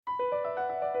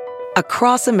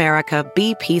Across America,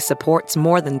 BP supports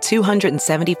more than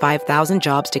 275,000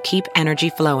 jobs to keep energy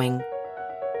flowing.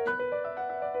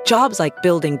 Jobs like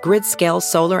building grid-scale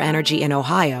solar energy in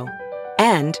Ohio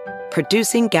and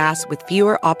producing gas with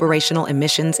fewer operational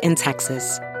emissions in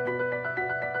Texas.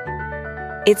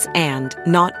 It's and,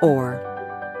 not or.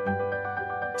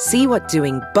 See what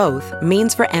doing both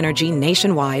means for energy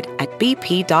nationwide at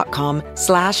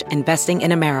bp.com/investing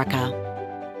in America.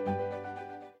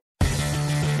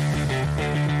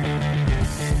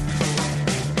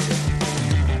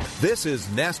 This is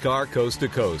NASCAR Coast to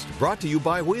Coast, brought to you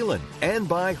by Whelen and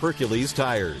by Hercules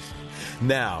Tires.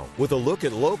 Now, with a look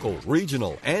at local,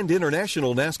 regional, and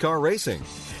international NASCAR racing,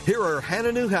 here are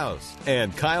Hannah Newhouse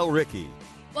and Kyle Rickey.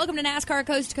 Welcome to NASCAR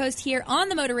Coast to Coast here on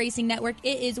the Motor Racing Network.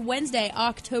 It is Wednesday,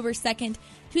 October 2nd,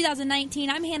 2019.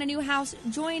 I'm Hannah Newhouse,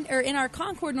 in our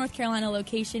Concord, North Carolina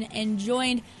location, and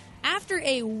joined after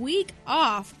a week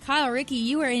off. Kyle Rickey,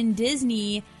 you are in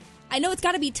Disney. I know it's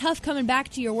got to be tough coming back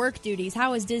to your work duties.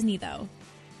 How was Disney, though?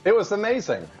 It was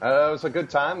amazing. It was a good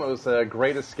time. It was a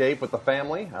great escape with the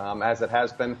family, as it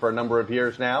has been for a number of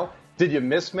years now. Did you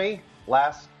miss me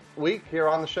last week here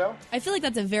on the show? I feel like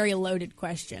that's a very loaded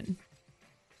question.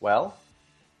 Well?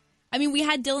 I mean, we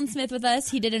had Dylan Smith with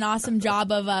us. He did an awesome job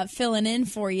of filling in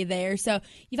for you there. So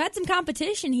you've had some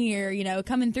competition here,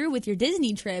 coming through with your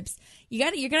Disney trips. You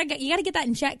got to get that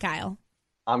in check, Kyle.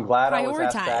 I'm glad I was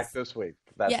asked back this week.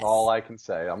 That's yes. all I can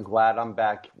say. I'm glad I'm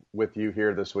back with you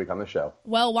here this week on the show.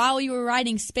 Well, while you were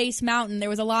riding Space Mountain, there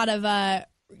was a lot of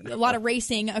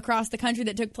racing across the country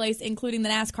that took place, including the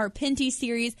NASCAR Pinty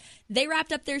Series. They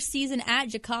wrapped up their season at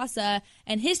Jacasa,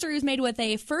 and history was made with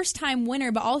a first-time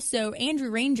winner, but also Andrew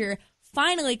Ranger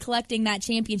finally collecting that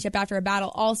championship after a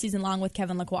battle all season long with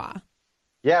Kevin Lacroix.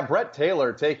 Yeah, Brett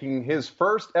Taylor taking his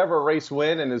first ever race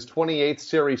win in his 28th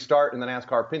series start in the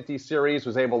NASCAR Pinty Series,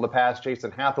 was able to pass Jason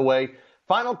Hathaway.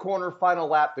 Final corner, final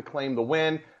lap to claim the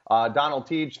win. Donald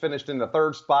Teague finished in the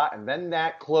third spot, and then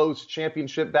that close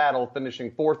championship battle,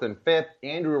 finishing fourth and fifth.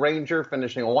 Andrew Ranger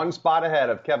finishing one spot ahead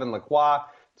of Kevin Lacroix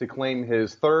to claim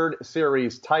his third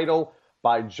series title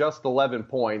by just 11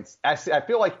 points. I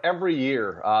feel like every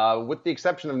year, with the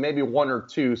exception of maybe one or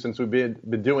two since we've been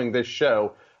doing this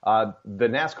show, the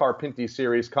NASCAR Pinty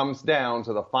Series comes down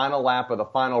to the final lap of the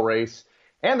final race,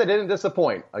 and they didn't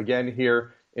disappoint again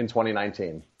here in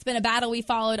 2019. It's been a battle we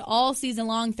followed all season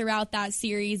long throughout that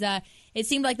series. It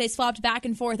seemed like they swapped back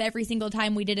and forth every single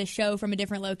time we did a show from a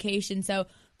different location. So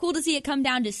cool to see it come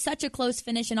down to such a close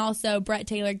finish, and also Brett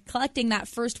Taylor collecting that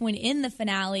first win in the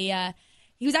finale.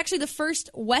 He was actually the first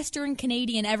Western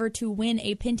Canadian ever to win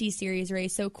a Pinty Series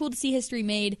race. So cool to see history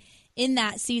made in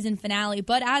that season finale.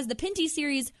 But as the Pinty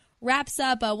Series wraps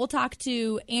up, we'll talk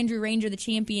to Andrew Ranger, the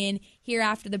champion, here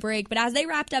after the break. But as they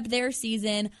wrapped up their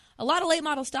season, a lot of late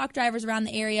model stock drivers around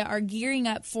the area are gearing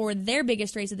up for their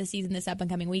biggest race of the season this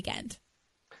up-and-coming weekend.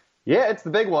 Yeah, it's the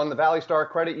big one, the Valley Star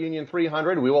Credit Union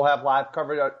 300. We will have live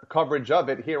coverage of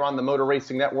it here on the Motor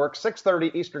Racing Network,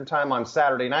 6:30 Eastern Time on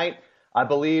Saturday night. I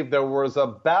believe there was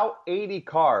about 80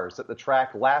 cars at the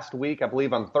track last week, I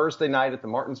believe on Thursday night at the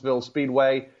Martinsville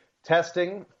Speedway,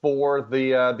 testing for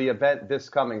the event this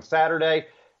coming Saturday.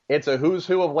 It's a who's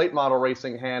who of late model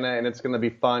racing, Hannah, and it's going to be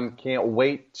fun. Can't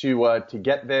wait to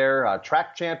get there.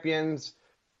 Track champions,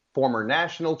 former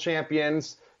national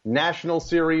champions, National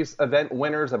Series event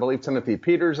winners. I believe Timothy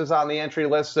Peters is on the entry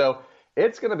list. So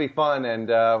it's going to be fun, and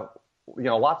a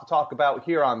lot to talk about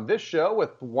here on this show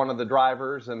with one of the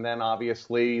drivers, and then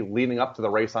obviously leading up to the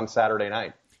race on Saturday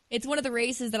night. It's one of the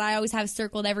races that I always have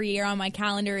circled every year on my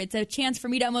calendar. It's a chance for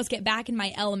me to almost get back in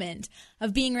my element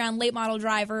of being around late model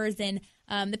drivers and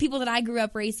the people that I grew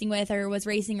up racing with or was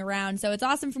racing around. So it's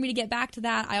awesome for me to get back to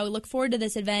that. I look forward to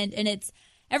this event, and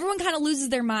everyone kind of loses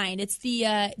their mind. It's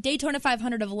the Daytona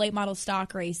 500 of late model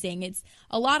stock racing. It's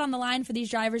a lot on the line for these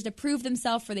drivers to prove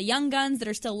themselves, for the young guns that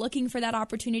are still looking for that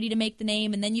opportunity to make the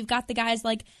name. And then you've got the guys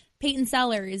like Peyton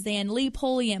Sellers and Lee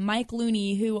Poley and Mike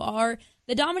Looney, who are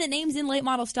the dominant names in late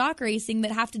model stock racing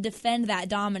that have to defend that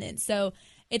dominance. So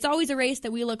it's always a race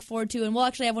that we look forward to, and we'll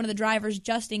actually have one of the drivers,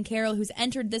 Justin Carroll, who's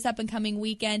entered this up-and-coming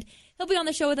weekend. He'll be on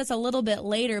the show with us a little bit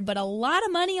later, but a lot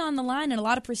of money on the line and a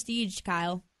lot of prestige,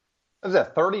 Kyle. What was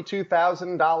that,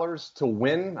 $32,000 to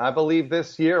win, I believe,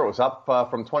 this year? It was up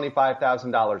from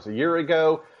 $25,000 a year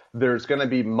ago. There's going to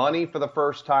be money for the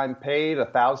first time paid,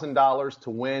 $1,000 to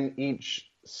win each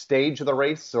stage of the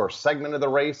race or segment of the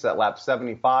race at lap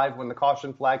 75 when the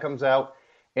caution flag comes out,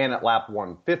 and at lap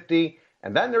 150.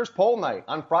 And then there's pole night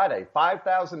on Friday,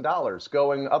 $5,000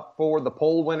 going up for the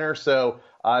pole winner. So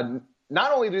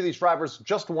not only do these drivers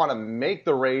just want to make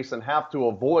the race and have to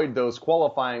avoid those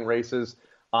qualifying races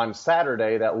on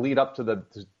Saturday that lead up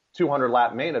to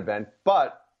 200-lap main event,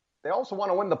 but they also want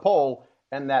to win the pole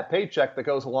and that paycheck that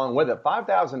goes along with it.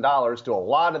 $5,000 to a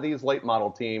lot of these late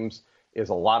model teams is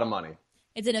a lot of money.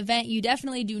 It's an event you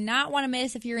definitely do not want to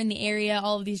miss if you're in the area.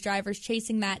 All of these drivers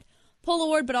chasing that pole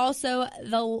award, but also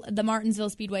the Martinsville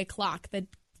Speedway clock, the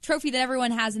trophy that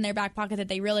everyone has in their back pocket that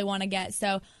they really want to get.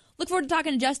 So look forward to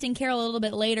talking to Justin Carroll a little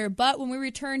bit later. But when we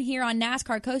return here on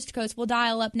NASCAR Coast to Coast, we'll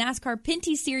dial up NASCAR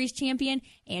Pinty Series champion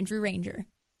Andrew Ranger.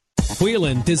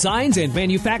 Whelen designs and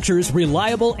manufactures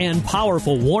reliable and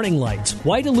powerful warning lights,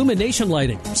 white illumination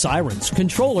lighting, sirens,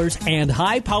 controllers, and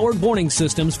high-powered warning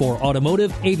systems for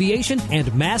automotive, aviation,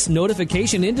 and mass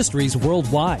notification industries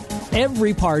worldwide.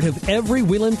 Every part of every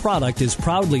Whelen product is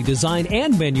proudly designed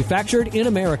and manufactured in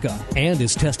America and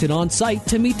is tested on site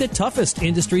to meet the toughest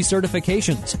industry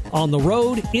certifications. On the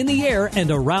road, in the air, and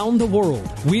around the world,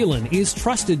 Whelen is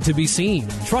trusted to be seen,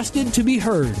 trusted to be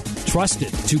heard,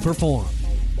 trusted to perform.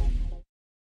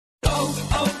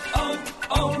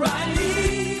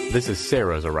 O'Reilly. This is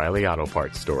Sarah's O'Reilly Auto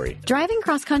Parts story. Driving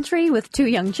cross country with 2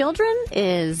 young children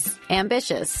is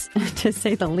ambitious, to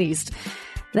say the least.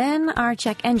 Then our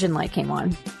check engine light came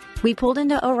on. We pulled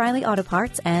into O'Reilly Auto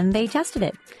Parts and they tested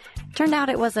it. Turned out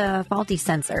it was a faulty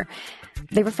sensor.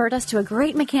 They referred us to a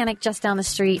great mechanic just down the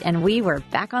street and we were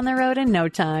back on the road in no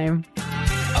time.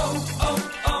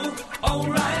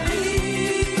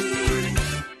 O'Reilly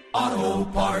Auto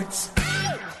Parts.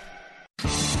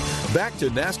 Back to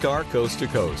NASCAR Coast to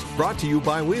Coast, brought to you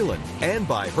by Whelen and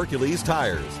by Hercules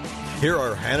Tires. Here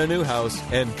are Hannah Newhouse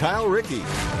and Kyle Rickey.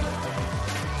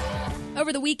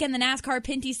 Over the weekend, the NASCAR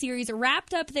Pinty Series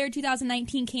wrapped up their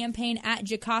 2019 campaign at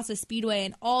Jacasa Speedway,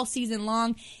 and all season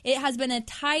long, it has been a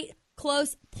tight,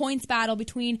 close points battle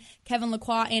between Kevin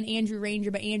Lacroix and Andrew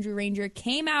Ranger, but Andrew Ranger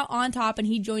came out on top, and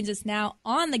he joins us now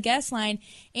on the guest line.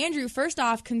 Andrew, first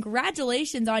off,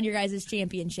 congratulations on your guys'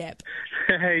 championship.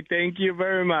 Hey, thank you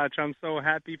very much. I'm so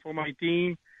happy for my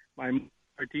team.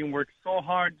 Our team worked so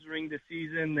hard during the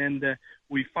season, and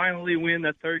we finally win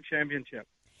the 3rd championship.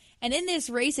 And in this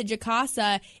race at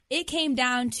Jacasa, it came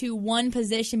down to one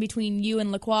position between you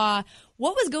and Lacroix.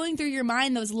 What was going through your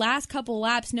mind those last couple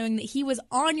laps, knowing that he was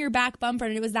on your back bumper,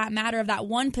 and it was that matter of that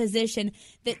one position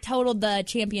that totaled the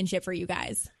championship for you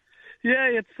guys? Yeah,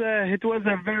 it was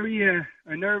a very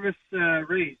a nervous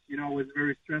race. You know, it was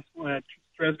very stressful.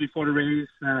 Stress before the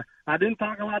race. I didn't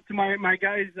talk a lot to my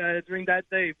guys during that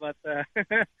day, but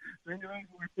during the race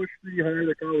we pushed pretty hard.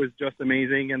 The car was just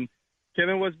amazing, and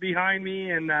Kevin was behind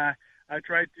me, and I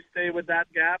tried to stay with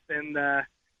that gap and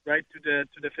right to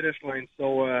the finish line.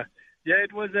 So yeah,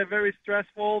 it was very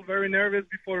stressful, very nervous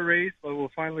before the race, but we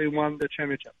finally won the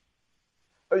championship.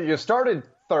 You started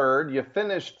 3rd, you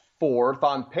finished 4th.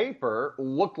 On paper,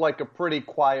 looked like a pretty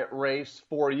quiet race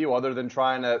for you, other than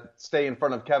trying to stay in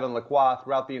front of Kevin Lacroix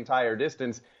throughout the entire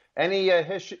distance. Any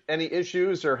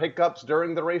issues or hiccups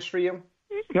during the race for you?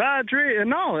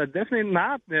 No, definitely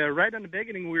not. Right in the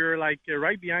beginning, we were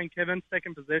right behind Kevin,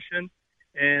 2nd position,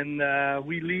 and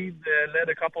we led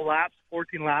a couple laps,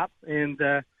 14 laps, and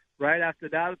right after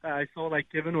that, I saw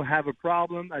Kevin would have a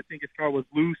problem. I think his car was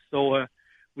loose, so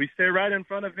we stayed right in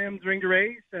front of him during the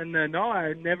race, and no,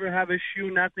 I never have issue,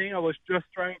 nothing. I was just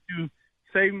trying to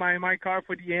save my car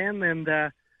for the end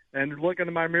and look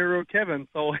into my mirror, Kevin.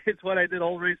 So it's what I did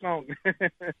all race long.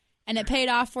 And it paid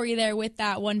off for you there with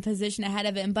that one position ahead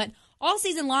of him. But all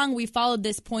season long, we followed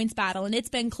this points battle, and it's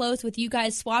been close with you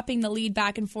guys swapping the lead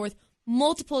back and forth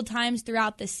multiple times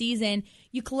throughout the season.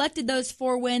 You collected those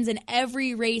 4 wins, and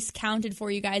every race counted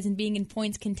for you guys in being in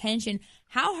points contention.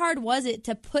 How hard was it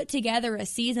to put together a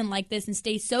season like this and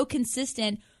stay so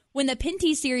consistent when the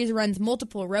Pinty Series runs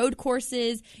multiple road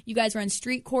courses, you guys run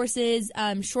street courses,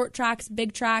 short tracks,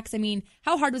 big tracks? I mean,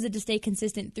 how hard was it to stay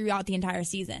consistent throughout the entire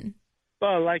season?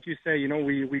 Well, like you say,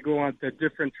 we go on to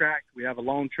different tracks. We have a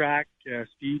long track,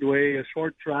 speedway, a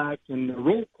short track, and a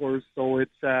road course. So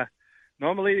it's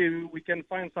normally we can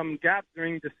find some gaps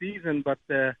during the season, but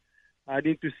I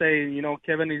need to say,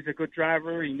 Kevin is a good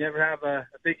driver. He never have a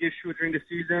big issue during the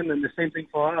season, and the same thing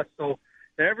for us. So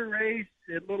every race,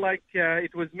 it looked like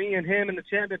it was me and him in the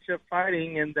championship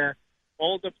fighting, and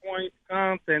all the points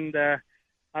count. And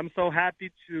I'm so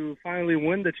happy to finally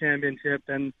win the championship.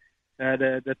 And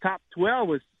the top 12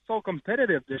 was so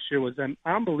competitive this year. It was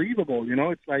unbelievable.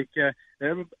 It's like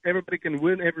everybody can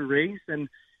win every race, and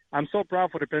I'm so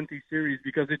proud for the Pinty Series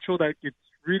because it showed that it's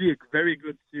really a very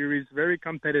good series, very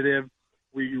competitive.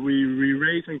 We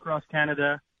race across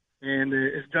Canada, and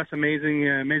it's just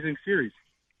amazing series.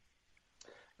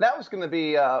 That was going to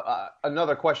be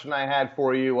another question I had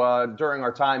for you during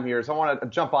our time here, so I want to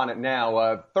jump on it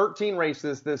now. 13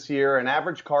 races this year, an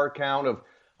average car count of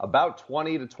about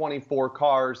 20 to 24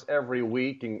 cars every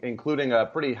week, including a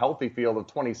pretty healthy field of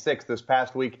 26 this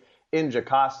past week in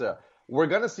Jacasa. We're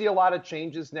going to see a lot of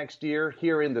changes next year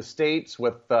here in the States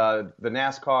with the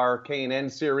NASCAR K&N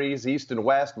Series, East and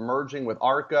West, merging with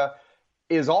ARCA.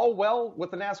 Is all well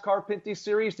with the NASCAR Pinty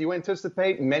Series? Do you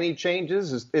anticipate many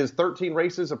changes? Is 13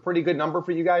 races a pretty good number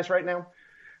for you guys right now?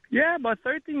 Yeah, but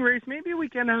 13 races, maybe we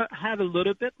can have a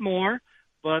little bit more,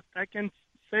 but I can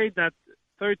say that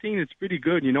 13 is pretty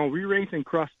good. You know, we race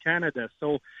across Canada,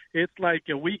 so it's like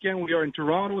a weekend we are in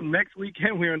Toronto, next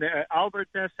weekend we're in the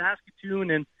Alberta,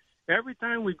 Saskatoon, and every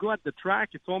time we go at the track,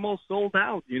 it's almost sold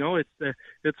out. You know,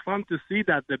 it's fun to see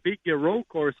that the big road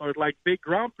course are like big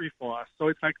Grand Prix for us. So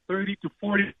it's like 30 to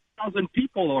 40,000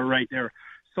 people are right there.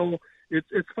 So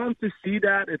it's fun to see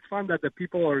that. It's fun that the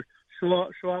people are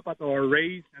show up at our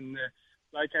race, and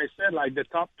like I said, like the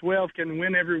top 12 can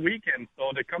win every weekend. So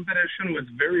the competition was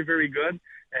very, very good,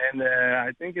 and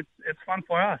I think it's fun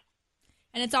for us.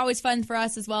 And it's always fun for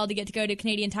us as well to get to go to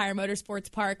Canadian Tire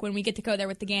Motorsports Park when we get to go there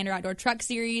with the Gander Outdoor Truck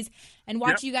Series and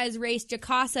watch you guys race.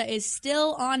 Jacasa is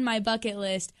still on my bucket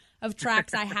list of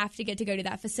tracks I have to get to go to.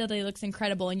 That facility looks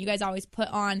incredible, and you guys always put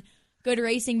on good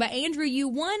racing. But, Andrew, you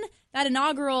won that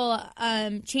inaugural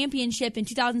championship in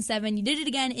 2007. You did it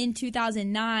again in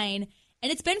 2009,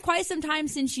 and it's been quite some time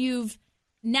since you've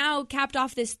now capped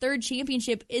off this third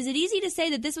championship. Is it easy to say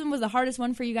that this one was the hardest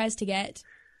one for you guys to get?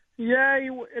 Yeah,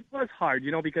 it was hard,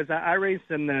 you know, because I raced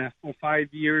for 5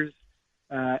 years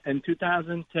in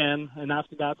 2010, and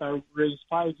after that I raced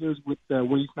 5 years with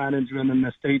Waste Management in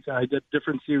the States. I did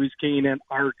different series, K&N,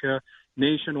 ARCA,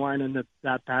 Nationwide, and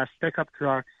that past pickup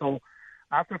truck. So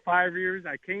after 5 years,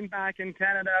 I came back in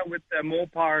Canada with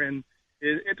Mopar, and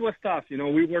it was tough. You know,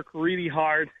 we worked really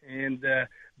hard and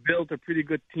built a pretty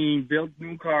good team, built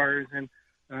new cars, and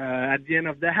at the end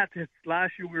of that,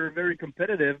 last year we were very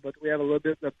competitive, but we had a little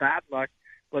bit of bad luck.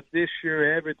 But this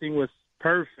year, everything was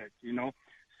perfect, you know.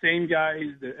 Same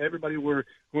guys, everybody were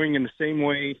going in the same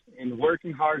way and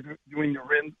working hard during the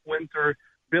winter,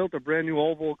 built a brand new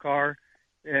oval car,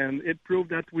 and it proved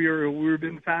that we were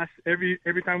being fast every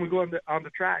time we go on the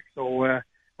track. So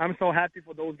I'm so happy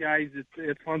for those guys.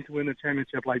 It's fun to win a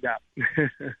championship like that.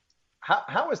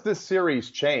 How has this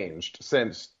series changed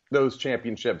since those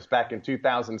championships back in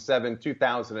 2007,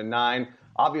 2009?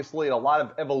 Obviously, a lot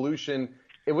of evolution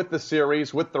with the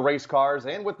series, with the race cars,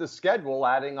 and with the schedule,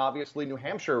 adding obviously New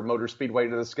Hampshire Motor Speedway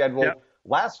to the schedule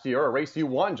last year, a race you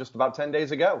won just about 10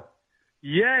 days ago.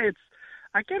 Yeah,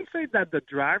 I can't say that the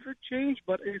driver changed,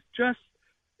 but it's just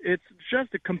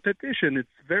a competition. It's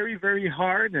very, very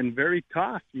hard and very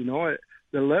tough. You know,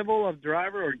 the level of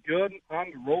driver are good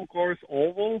on the road course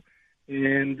oval,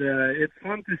 and it's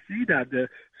fun to see that the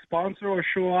sponsor will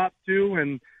show up too,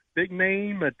 and big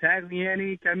name,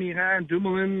 Tagliani, Camiran,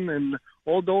 Dumoulin, and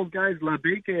all those guys.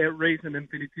 LaBeca raced in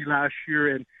Infinity last year,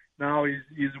 and now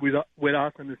he's with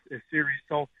us in this series.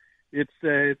 So it's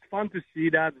fun to see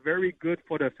that. Very good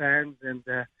for the fans, and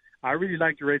I really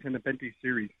like to race in the Pinty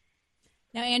Series.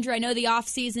 Now, Andrew, I know the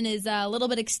off-season is a little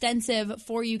bit extensive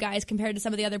for you guys compared to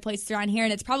some of the other places around here,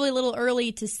 and it's probably a little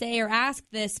early to say or ask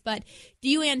this, but do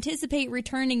you anticipate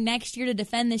returning next year to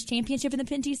defend this championship in the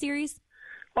Pinty Series?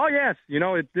 Oh, yes. You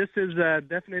know, this is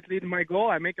definitely my goal.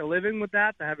 I make a living with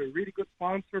that. I have a really good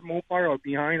sponsor, Mopar, are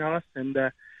behind us, and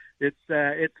it's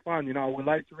fun. You know, I would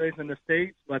like to race in the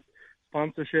States, but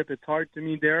sponsorship, it's hard to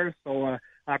me there, so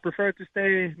I prefer to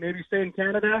stay in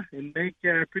Canada and make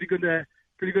pretty good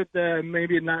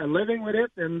maybe not living with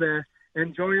it and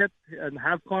enjoy it and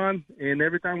have fun. And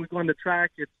every time we go on the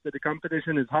track, the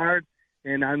competition is hard,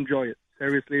 and I enjoy it.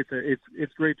 Seriously,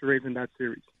 it's great to race in that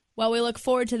series. Well, we look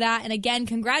forward to that. And again,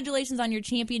 congratulations on your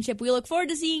championship. We look forward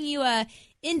to seeing you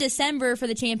in December for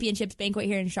the championships banquet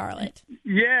here in Charlotte.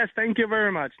 Yes, thank you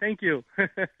very much. Thank you.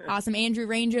 Awesome. Andrew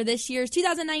Ranger, this year's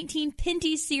 2019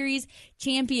 Pinty Series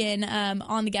champion,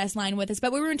 on the guest line with us.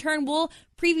 But we return, we'll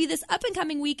preview this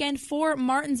up-and-coming weekend for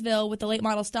Martinsville with the late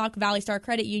model stock Valley Star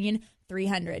Credit Union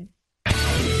 300.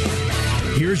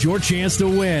 Here's your chance to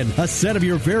win a set of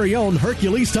your very own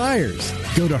Hercules tires.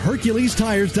 Go to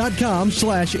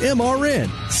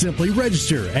HerculesTires.com/MRN. Simply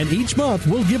register, and each month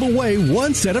we'll give away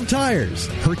one set of tires.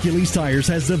 Hercules Tires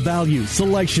has the value,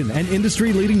 selection, and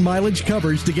industry-leading mileage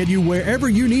coverage to get you wherever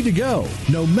you need to go,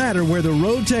 no matter where the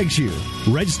road takes you.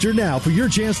 Register now for your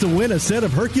chance to win a set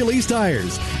of Hercules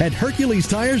tires at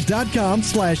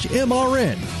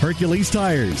HerculesTires.com/MRN. Hercules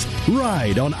Tires.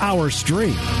 Ride on our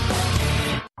street.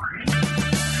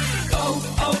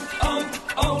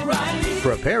 O'Reilly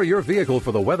Prepare your vehicle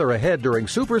for the weather ahead during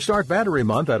Superstart Battery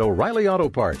Month at O'Reilly Auto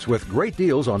Parts with great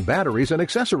deals on batteries and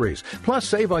accessories. Plus,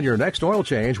 save on your next oil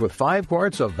change with 5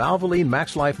 quarts of Valvoline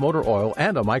Max Life motor oil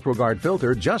and a MicroGuard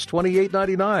filter, just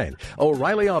 $28.99.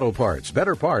 O'Reilly Auto Parts.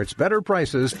 Better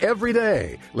prices every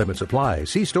day. Limits apply.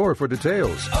 See store for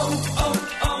details.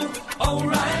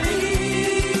 O'Reilly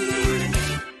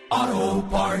Auto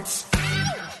Parts.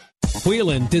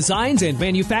 Whelen designs and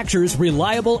manufactures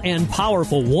reliable and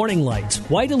powerful warning lights,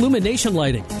 white illumination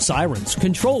lighting, sirens,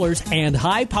 controllers, and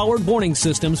high-powered warning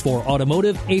systems for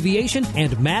automotive, aviation,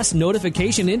 and mass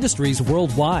notification industries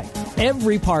worldwide.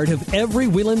 Every part of every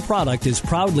Whelen product is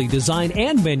proudly designed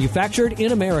and manufactured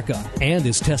in America and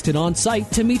is tested on site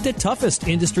to meet the toughest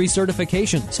industry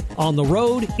certifications. On the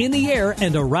road, in the air,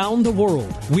 and around the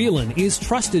world, Whelen is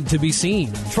trusted to be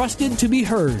seen, trusted to be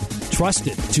heard,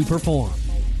 trusted to perform.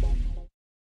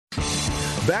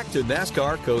 Back to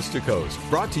NASCAR Coast to Coast,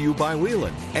 brought to you by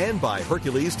Whelen and by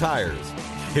Hercules Tires.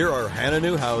 Here are Hannah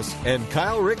Newhouse and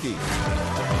Kyle Rickey.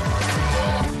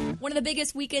 One of the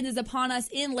biggest weekends is upon us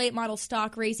in late model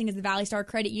stock racing as the Valley Star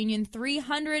Credit Union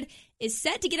 300 is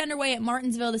set to get underway at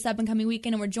Martinsville this up-and-coming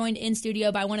weekend, and we're joined in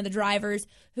studio by one of the drivers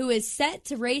who is set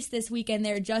to race this weekend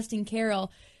there, Justin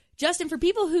Carroll. Justin, for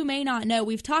people who may not know,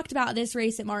 we've talked about this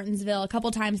race at Martinsville a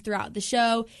couple times throughout the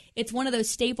show. It's one of those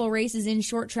staple races in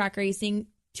short track racing.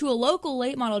 To a local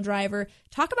late model driver,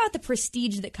 talk about the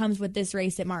prestige that comes with this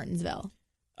race at Martinsville.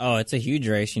 Oh, it's a huge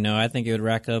race. I think it would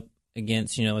rack up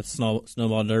against, the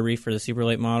Snowball Derby for the super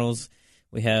late models.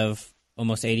 We have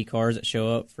almost 80 cars that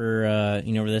show up for,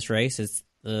 for this race. It's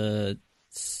the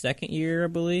second year, I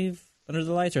believe, under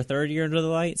the lights, or third year under the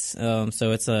lights.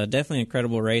 So it's definitely an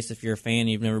incredible race. If you're a fan and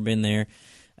you've never been there,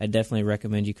 I definitely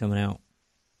recommend you coming out.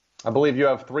 I believe you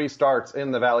have 3 starts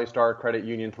in the Valley Star Credit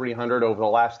Union 300 over the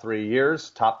last 3 years,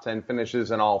 top 10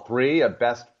 finishes in all 3, a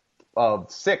best of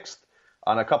 6th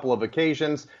on a couple of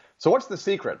occasions. So what's the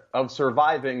secret of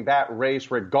surviving that race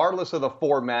regardless of the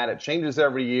format? It changes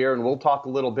every year, and we'll talk a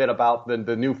little bit about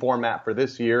the new format for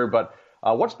this year. But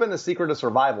what's been the secret of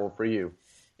survival for you?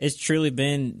 It's truly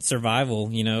been survival.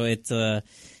 It's a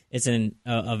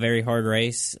very hard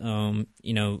race,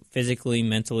 physically,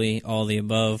 mentally, all the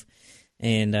above.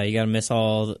 And you got to miss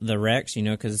all the wrecks,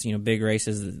 because, big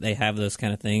races, they have those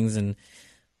kind of things. And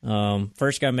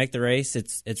first got to make the race.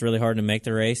 It's really hard to make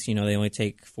the race. They only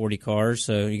take 40 cars,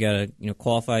 so you got to,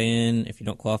 qualify in. If you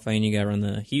don't qualify in, you got to run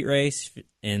the heat race.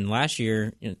 And last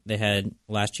year, they had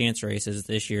last chance races.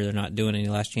 This year, they're not doing any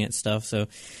last chance stuff. So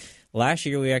last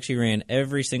year, we actually ran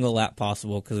every single lap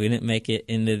possible because we didn't make it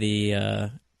into the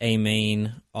A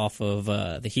main off of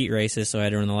the heat races, so I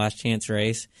had to run the last chance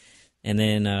race. And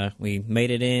then we made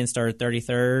it in, started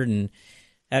 33rd, and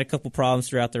had a couple problems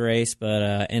throughout the race,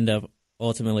 but ended up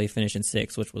ultimately finishing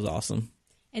 6th, which was awesome.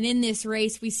 And in this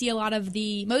race, we see a lot of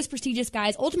the most prestigious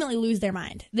guys ultimately lose their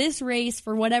mind. This race,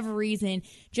 for whatever reason,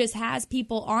 just has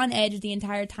people on edge the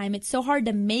entire time. It's so hard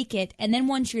to make it, and then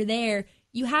once you're there,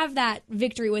 you have that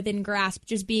victory within grasp,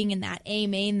 just being in that A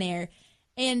main there.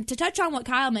 And to touch on what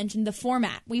Kyle mentioned, the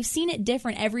format, we've seen it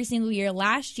different every single year.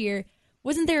 Last year,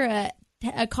 wasn't there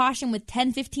a caution with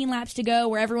 10, 15 laps to go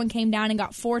where everyone came down and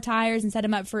got 4 tires and set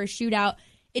them up for a shootout?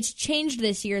 It's changed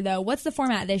this year, though. What's the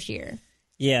format this year?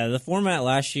 Yeah, the format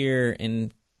last year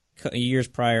and years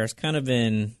prior has kind of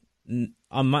been, in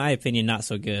my opinion, not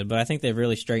so good. But I think they've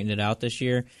really straightened it out this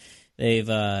year. They've,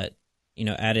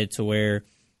 added to where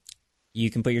you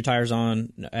can put your tires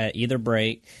on at either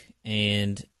break,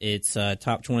 and it's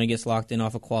top 20 gets locked in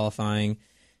off of qualifying.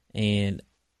 And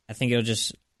I think it'll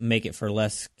just make it for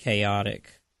less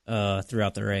chaotic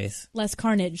throughout the race. Less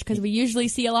carnage, because we usually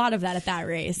see a lot of that at that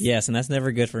race. Yes, and that's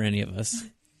never good for any of us.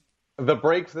 The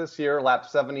breaks this year, lap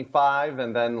 75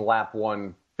 and then lap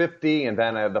 150, and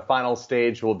then the final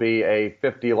stage will be a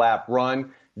 50-lap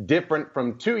run. Different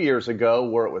from 2 years ago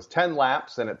where it was 10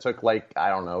 laps and it took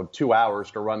 2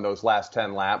 hours to run those last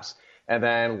 10 laps. And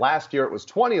then last year it was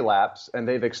 20 laps, and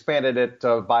they've expanded it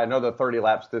by another 30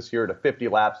 laps this year to 50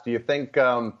 laps. Do you think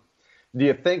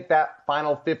that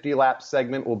final 50-lap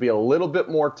segment will be a little bit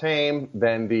more tame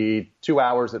than the 2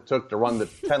 hours it took to run the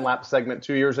 10-lap segment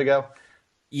 2 years ago?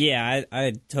 Yeah,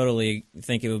 I totally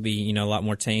think it would be, a lot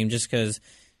more tame just because,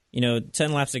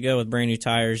 10 laps ago with brand new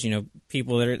tires,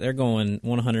 people, they're going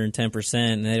 110%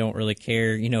 and they don't really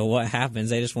care, what happens.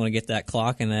 They just want to get that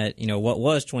clock and that, what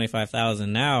was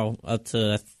 25,000 now up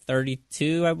to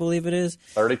 32, I believe it is.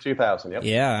 32,000, yep.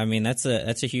 Yeah, I mean, that's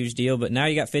a huge deal. But now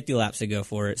you got 50 laps to go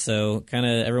for it. So kind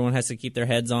of everyone has to keep their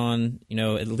heads on,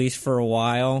 at least for a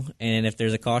while. And if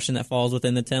there's a caution that falls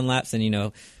within the 10 laps,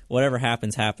 then, whatever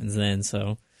happens then.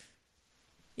 So.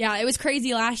 Yeah, it was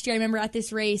crazy last year. I remember at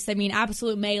this race,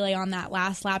 absolute melee on that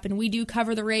last lap. And we do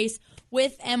cover the race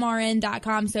with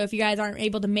MRN.com. So if you guys aren't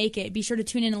able to make it, be sure to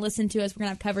tune in and listen to us. We're going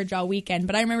to have coverage all weekend.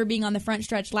 But I remember being on the front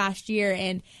stretch last year,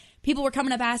 and people were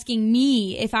coming up asking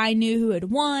me if I knew who had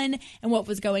won and what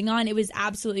was going on. It was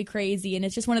absolutely crazy. And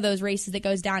it's just one of those races that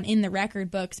goes down in the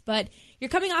record books. But you're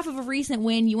coming off of a recent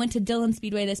win. You went to Dillon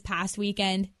Speedway this past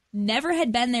weekend. Never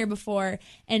had been there before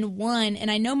and won. And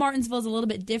I know Martinsville is a little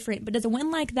bit different, but does a win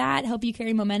like that help you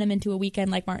carry momentum into a weekend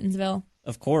like Martinsville?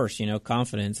 Of course,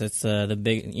 confidence. It's the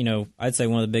big, I'd say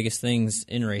one of the biggest things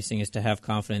in racing is to have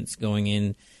confidence going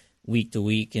in week to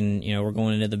week. And, we're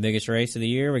going into the biggest race of the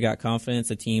year. We got confidence.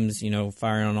 The team's,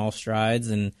 firing on all strides.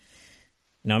 And,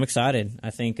 I'm excited. I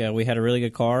think we had a really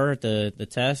good car at the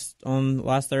test on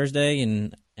last Thursday.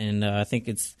 And I think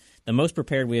it's the most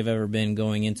prepared we have ever been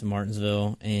going into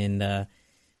Martinsville, and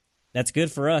that's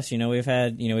good for us. We've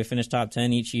had, we finished top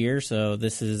 10 each year, so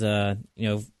this is, I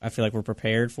feel like we're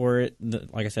prepared for it,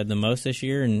 like I said, the most this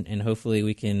year, and hopefully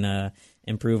we can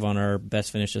improve on our best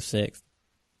finish of 6th.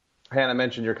 Hannah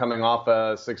mentioned you're coming off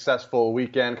a successful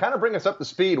weekend. Kind of bring us up to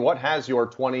speed. What has your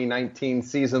 2019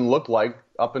 season looked like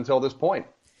up until this point?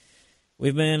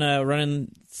 We've been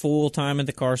running full time at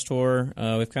the Cars Tour.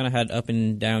 We've kind of had up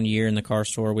and down year in the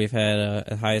Cars Tour. We've had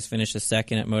a highest finish of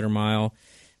 2nd at Motor Mile,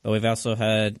 but we've also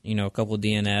had a couple of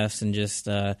DNFs and just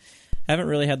haven't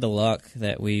really had the luck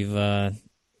that we've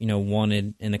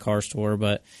wanted in the Cars Tour.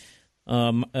 But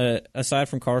aside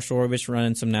from Cars Tour, we've just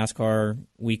running some NASCAR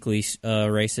weekly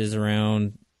races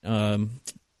around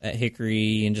at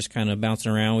Hickory and just kind of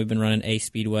bouncing around. We've been running Ace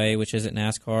Speedway, which isn't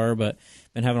NASCAR, but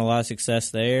been having a lot of success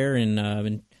there, and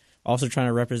been also trying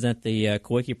to represent the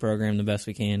Kawicki program the best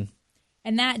we can.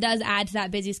 And that does add to that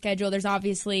busy schedule. There's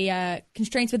obviously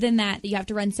constraints within that you have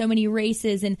to run so many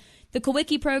races, and the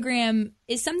Kawicki program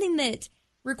is something that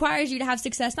requires you to have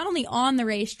success not only on the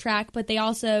racetrack, but they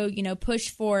also push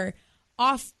for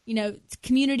off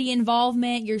community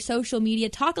involvement, your social media.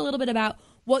 Talk a little bit about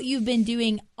what you've been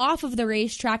doing off of the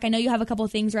racetrack. I know you have a couple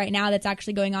of things right now that's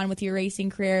actually going on with your racing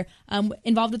career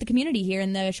involved with the community here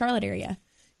in the Charlotte area.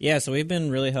 Yeah, so we've been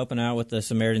really helping out with the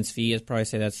Samaritan's Fee. I'd probably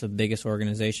say that's the biggest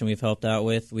organization we've helped out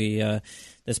with. We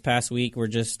this past week we're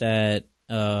just at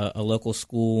a local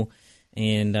school,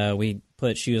 and we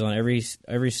put shoes on every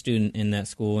student in that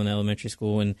school, in the elementary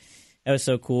school, and that was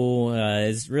so cool.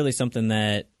 It's really something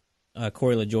that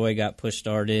Corey LaJoy got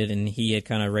push-started, and he had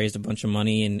kind of raised a bunch of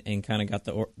money and kind of got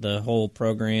the whole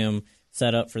program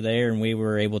set up for there, and we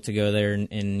were able to go there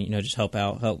and just help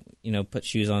put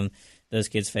shoes on those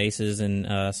kids' faces,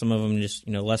 and some of them just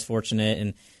less fortunate,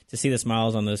 and to see the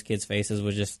smiles on those kids' faces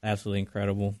was just absolutely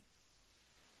incredible.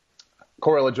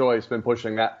 Corey LaJoy has been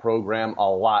pushing that program a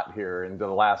lot here into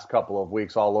the last couple of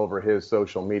weeks all over his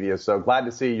social media, so glad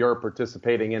to see you're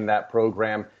participating in that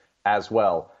program as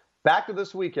well. Back to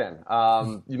this weekend.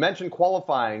 You mentioned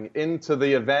qualifying into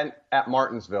the event at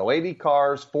Martinsville. 80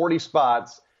 cars, 40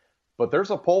 spots, but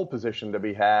there's a pole position to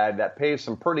be had that pays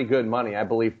some pretty good money. I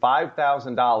believe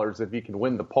 $5,000 if you can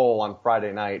win the pole on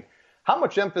Friday night. How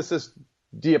much emphasis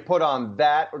do you put on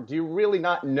that, or do you really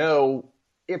not know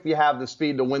if you have the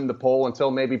speed to win the pole until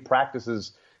maybe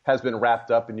practices has been wrapped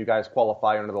up and you guys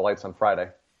qualify under the lights on Friday?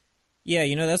 Yeah,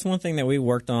 that's one thing that we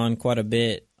worked on quite a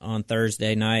bit on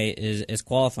Thursday night is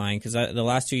qualifying, because the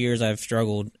last 2 years I've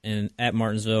struggled at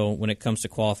Martinsville when it comes to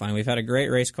qualifying. We've had a great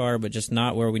race car, but just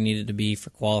not where we needed to be for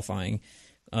qualifying.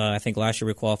 I think last year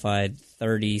we qualified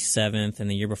 37th, and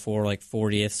the year before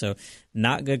 40th, so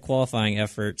not good qualifying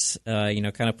efforts.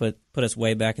 Kind of put us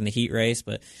way back in the heat race,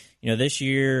 but this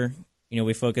year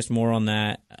we focused more on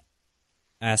that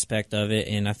aspect of it,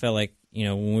 and I felt like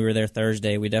when we were there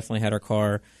Thursday, we definitely had our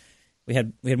car. We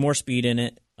had more speed in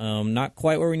it. Not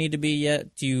quite where we need to be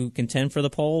yet to contend for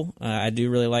the pole. I do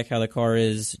really like how the car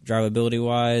is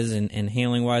drivability-wise and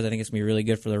handling-wise. I think it's going to be really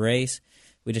good for the race.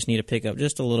 We just need to pick up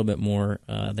just a little bit more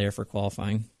there for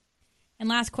qualifying. And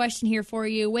last question here for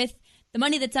you. With the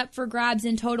money that's up for grabs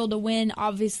in total to win,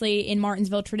 obviously in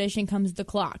Martinsville tradition comes the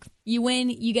clock. You win,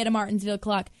 you get a Martinsville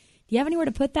clock. Do you have anywhere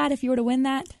to put that if you were to win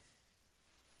that?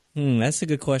 That's a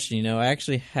good question. I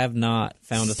actually have not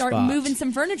found a spot. Start moving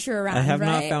some furniture around, I have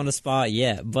not found a spot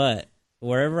yet, but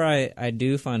wherever I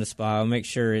do find a spot, I'll make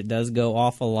sure it does go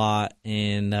off a lot,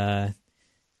 and that'll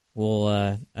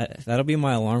be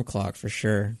my alarm clock for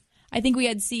sure. I think we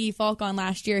had C. Falk on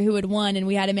last year who had won, and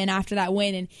we had him in after that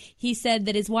win, and he said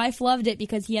that his wife loved it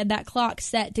because he had that clock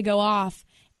set to go off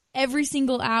every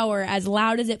single hour as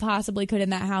loud as it possibly could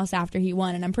in that house after he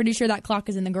won. And I'm pretty sure that clock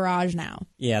is in the garage now.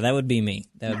 Yeah, that would be me.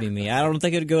 I don't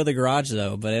think it would go to the garage,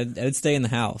 though, but it would stay in the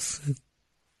house.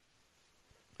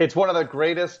 It's one of the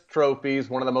greatest trophies,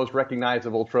 one of the most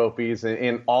recognizable trophies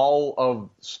in all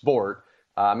of sport.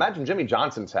 Imagine Jimmy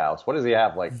Johnson's house. What does he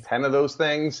have, like 10 of those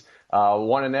things?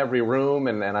 One in every room,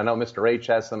 and I know Mr. H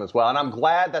has them as well. And I'm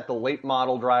glad that the late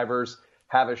model drivers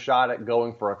have a shot at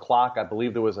going for a clock. I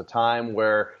believe there was a time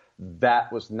where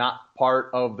that was not part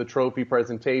of the trophy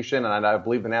presentation, and I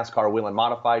believe the NASCAR Wheel and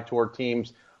Modified Tour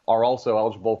teams are also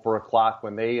eligible for a clock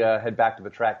when they head back to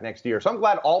the track next year. So I'm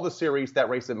glad all the series that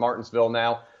race at Martinsville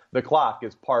now, the clock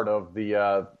is part of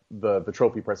the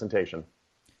trophy presentation.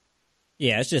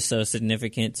 Yeah, it's just so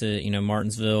significant to,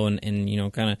 Martinsville and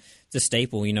kind of it's a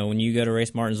staple. When you go to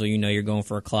race Martinsville, you're going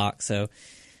for a clock. So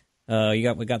we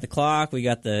got the clock, we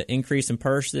got the increase in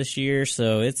purse this year.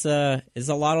 So it's a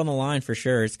lot on the line for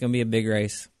sure. It's going to be a big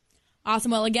race.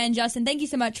 Awesome. Well, again, Justin, thank you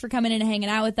so much for coming in and hanging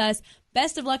out with us.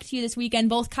 Best of luck to you this weekend.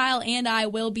 Both Kyle and I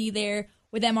will be there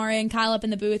with MRN. Kyle up in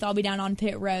the booth. I'll be down on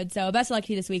pit road. So best of luck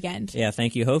to you this weekend. Yeah,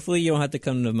 thank you. Hopefully you don't have to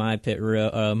come to my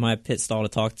pit stall to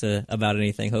talk about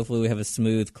anything. Hopefully we have a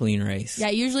smooth, clean race. Yeah,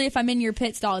 usually if I'm in your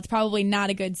pit stall, it's probably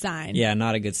not a good sign. Yeah,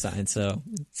 not a good sign. So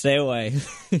stay away.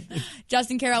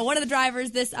 Justin Carroll, one of the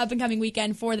drivers this up-and-coming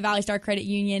weekend for the Valley Star Credit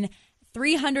Union.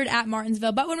 300 at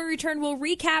Martinsville. But when we return, we'll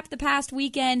recap the past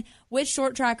weekend with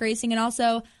short track racing and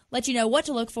also let you know what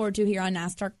to look forward to here on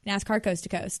NASCAR Coast to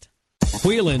Coast.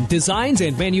 Whelen designs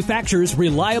and manufactures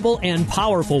reliable and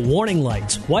powerful warning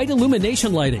lights, white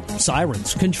illumination lighting,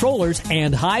 sirens, controllers,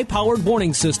 and high-powered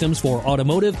warning systems for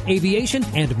automotive, aviation,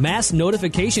 and mass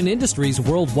notification industries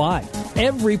worldwide.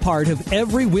 Every part of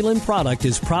every Whelen product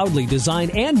is proudly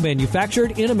designed and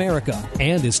manufactured in America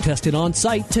and is tested on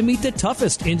site to meet the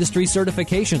toughest industry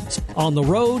certifications. On the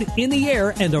road, in the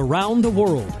air, and around the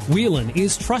world, Whelen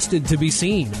is trusted to be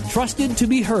seen, trusted to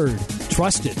be heard,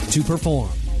 trusted to perform.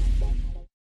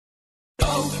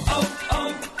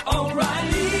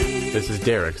 O'Reilly. This is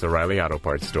Derek's O'Reilly Auto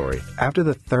Parts story. After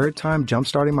the third time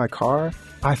jump-starting my car,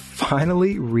 I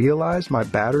finally realized my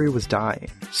battery was dying.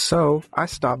 So I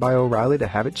stopped by O'Reilly to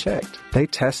have it checked. They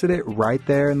tested it right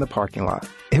there in the parking lot.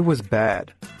 It was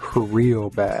bad,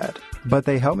 real bad. But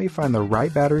they helped me find the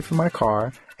right battery for my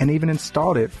car and even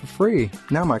installed it for free.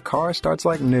 Now my car starts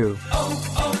like new.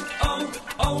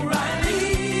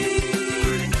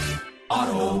 O'Reilly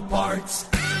Auto Parts.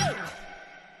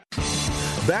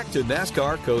 Back to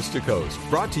NASCAR Coast to Coast,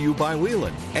 brought to you by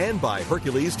Whelen and by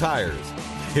Hercules Tires.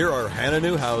 Here are Hannah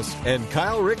Newhouse and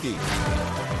Kyle Rickey.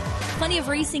 Plenty of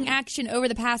racing action over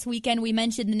the past weekend. We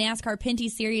mentioned the NASCAR Pinty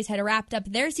Series had wrapped up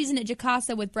their season at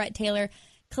Jacasa with Brett Taylor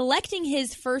collecting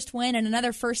his first win, and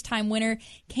another first-time winner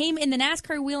came in the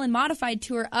NASCAR Wheel and Modified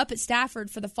Tour up at Stafford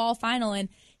for the fall final. And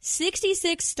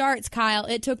 66 starts, Kyle,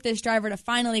 it took this driver to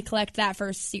finally collect that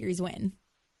first series win.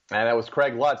 And that was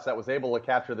Craig Lutz that was able to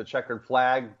capture the checkered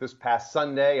flag this past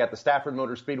Sunday at the Stafford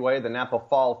Motor Speedway, the Napa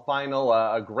Fall Final.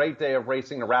 A great day of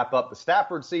racing to wrap up the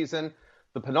Stafford season.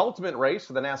 The penultimate race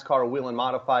for the NASCAR Wheel and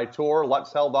Modified Tour.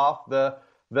 Lutz held off the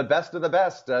best of the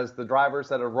best as the drivers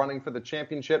that are running for the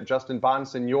championship. Justin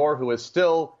Bonsignor, who is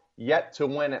still yet to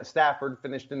win at Stafford,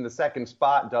 finished in the second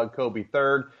spot. Doug Coby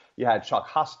third. You had Chuck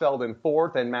Hosfeld in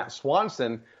fourth and Matt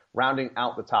Swanson rounding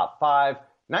out the top five.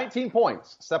 19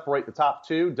 points separate the top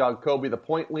two. Doug Coby, the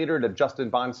point leader, to Justin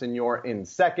Bonsignor in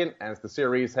second as the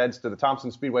series heads to the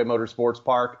Thompson Speedway Motorsports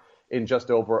Park in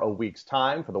just over a week's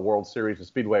time for the World Series of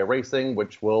Speedway Racing,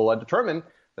 which will determine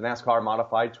the NASCAR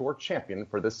Modified Tour champion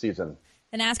for this season.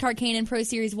 The NASCAR K&N Pro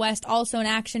Series West also in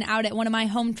action out at one of my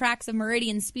home tracks of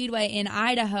Meridian Speedway in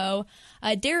Idaho.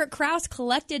 Derek Kraus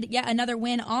collected yet another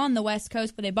win on the West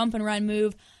Coast with a bump-and-run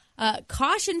move.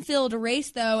 Caution-filled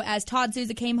race, though, as Todd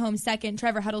Souza came home second,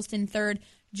 Trevor Huddleston third,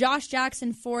 Josh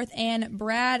Jackson fourth, and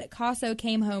Brad Casso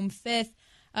came home fifth.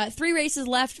 3 races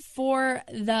left for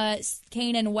the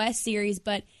K&N West Series,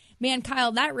 but, man,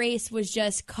 Kyle, that race was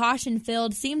just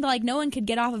caution-filled. Seemed like no one could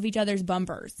get off of each other's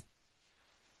bumpers.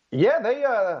 Yeah,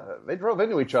 they drove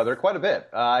into each other quite a bit,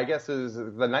 I guess is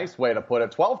the nice way to put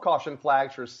it. 12 caution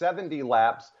flags for 70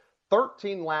 laps.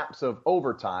 13 laps of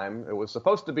overtime. It was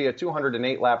supposed to be a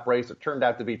 208-lap race. It turned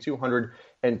out to be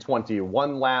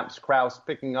 221 laps. Kraus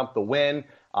picking up the win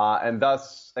and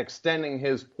thus extending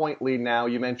his point lead now.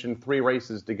 You mentioned 3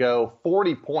 races to go.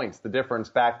 40 points, the difference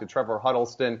back to Trevor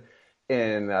Huddleston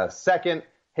in second.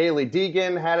 Haley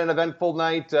Deegan had an eventful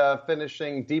night,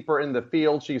 finishing deeper in the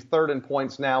field. She's third in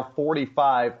points now,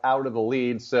 45 out of the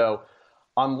lead. So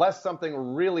unless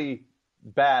something really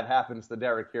bad happens to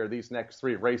Derek here these next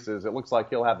 3 races, it looks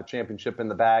like he'll have the championship in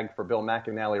the bag for Bill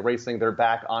McAnally Racing. They're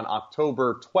back on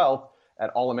October 12th at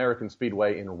All-American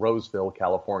Speedway in Roseville,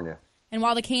 California. And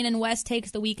while the K&N West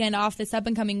takes the weekend off this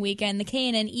up-and-coming weekend, the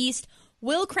K&N East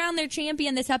will crown their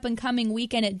champion this up-and-coming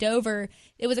weekend at Dover.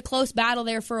 It was a close battle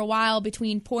there for a while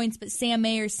between points, but Sam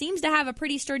Mayer seems to have a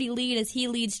pretty sturdy lead as he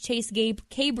leads Chase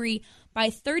Cabry by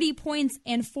 30 points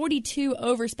and 42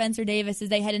 over Spencer Davis as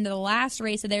they head into the last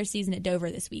race of their season at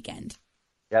Dover this weekend.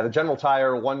 Yeah, the General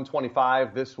Tire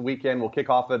 125 this weekend will kick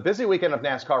off a busy weekend of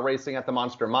NASCAR racing at the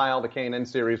Monster Mile. The K&N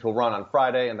Series will run on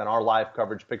Friday, and then our live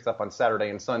coverage picks up on Saturday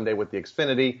and Sunday with the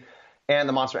Xfinity and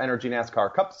the Monster Energy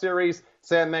NASCAR Cup Series.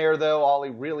 Sam Mayer, though, all he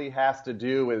really has to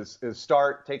do is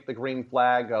start, take the green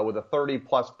flag with a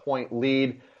 30-plus point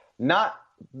lead. Not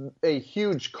a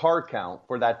huge car count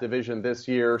for that division this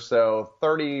year, so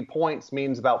 30 points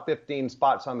means about 15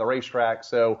 spots on the racetrack.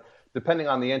 So depending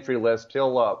on the entry list,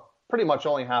 he'll pretty much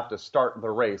only have to start the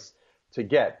race to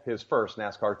get his first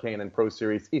NASCAR K&N Pro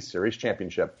Series East Series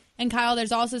championship. And Kyle,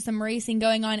 there's also some racing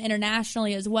going on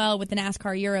internationally as well with the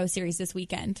NASCAR Euro Series this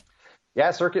weekend.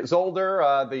 Yeah, Circuit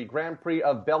Zolder, the Grand Prix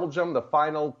of Belgium, the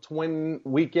final twin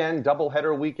weekend,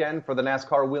 doubleheader weekend for the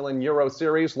NASCAR Whelen Euro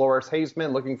Series. Loris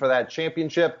Haseman, looking for that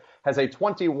championship, has a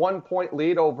 21-point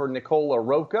lead over Nicola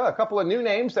Roca. A couple of new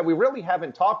names that we really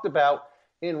haven't talked about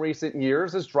in recent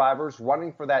years as drivers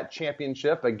running for that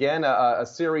championship. Again, a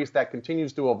series that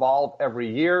continues to evolve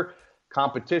every year.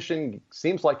 Competition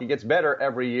seems like it gets better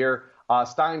every year.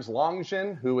 Steins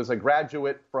Longjen, who is a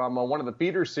graduate from one of the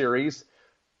feeder series,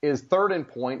 is third in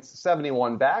points,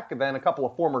 71 back. And then a couple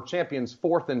of former champions,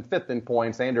 fourth and fifth in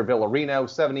points. Ander Villarino,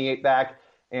 78 back,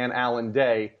 and Alan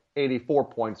Day, 84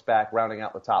 points back, rounding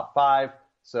out the top five.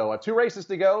 So 2 races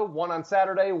to go, one on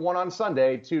Saturday, one on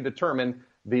Sunday, to determine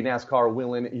the NASCAR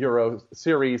Whelen Euro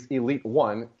Series Elite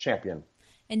One champion.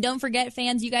 And don't forget,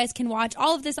 fans, you guys can watch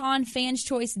all of this on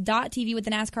fanschoice.tv with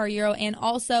the NASCAR Euro and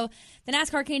also the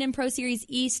NASCAR K&N Pro Series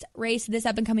East race this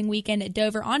up-and-coming weekend at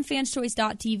Dover on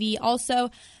fanschoice.tv. Also,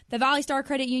 the Valley Star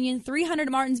Credit Union 300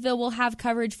 Martinsville will have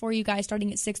coverage for you guys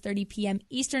starting at 6:30 p.m.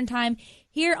 Eastern Time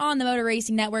here on the Motor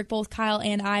Racing Network. Both Kyle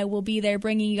and I will be there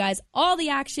bringing you guys all the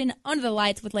action under the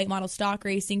lights with late model stock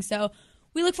racing. So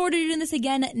we look forward to doing this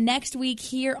again next week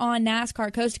here on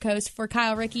NASCAR Coast to Coast. For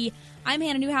Kyle Rickey, I'm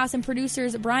Hannah Newhouse, and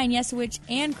producers Brian Yesowich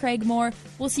and Craig Moore.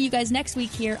 We'll see you guys next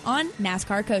week here on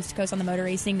NASCAR Coast to Coast on the Motor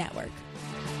Racing Network.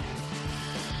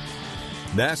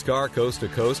 NASCAR Coast to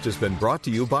Coast has been brought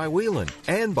to you by Whelen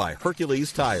and by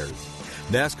Hercules Tires.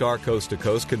 NASCAR Coast to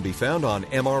Coast can be found on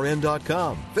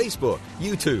MRN.com, Facebook,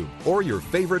 YouTube, or your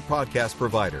favorite podcast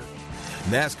provider.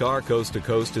 NASCAR Coast to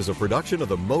Coast is a production of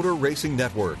the Motor Racing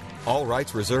Network. All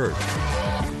rights reserved.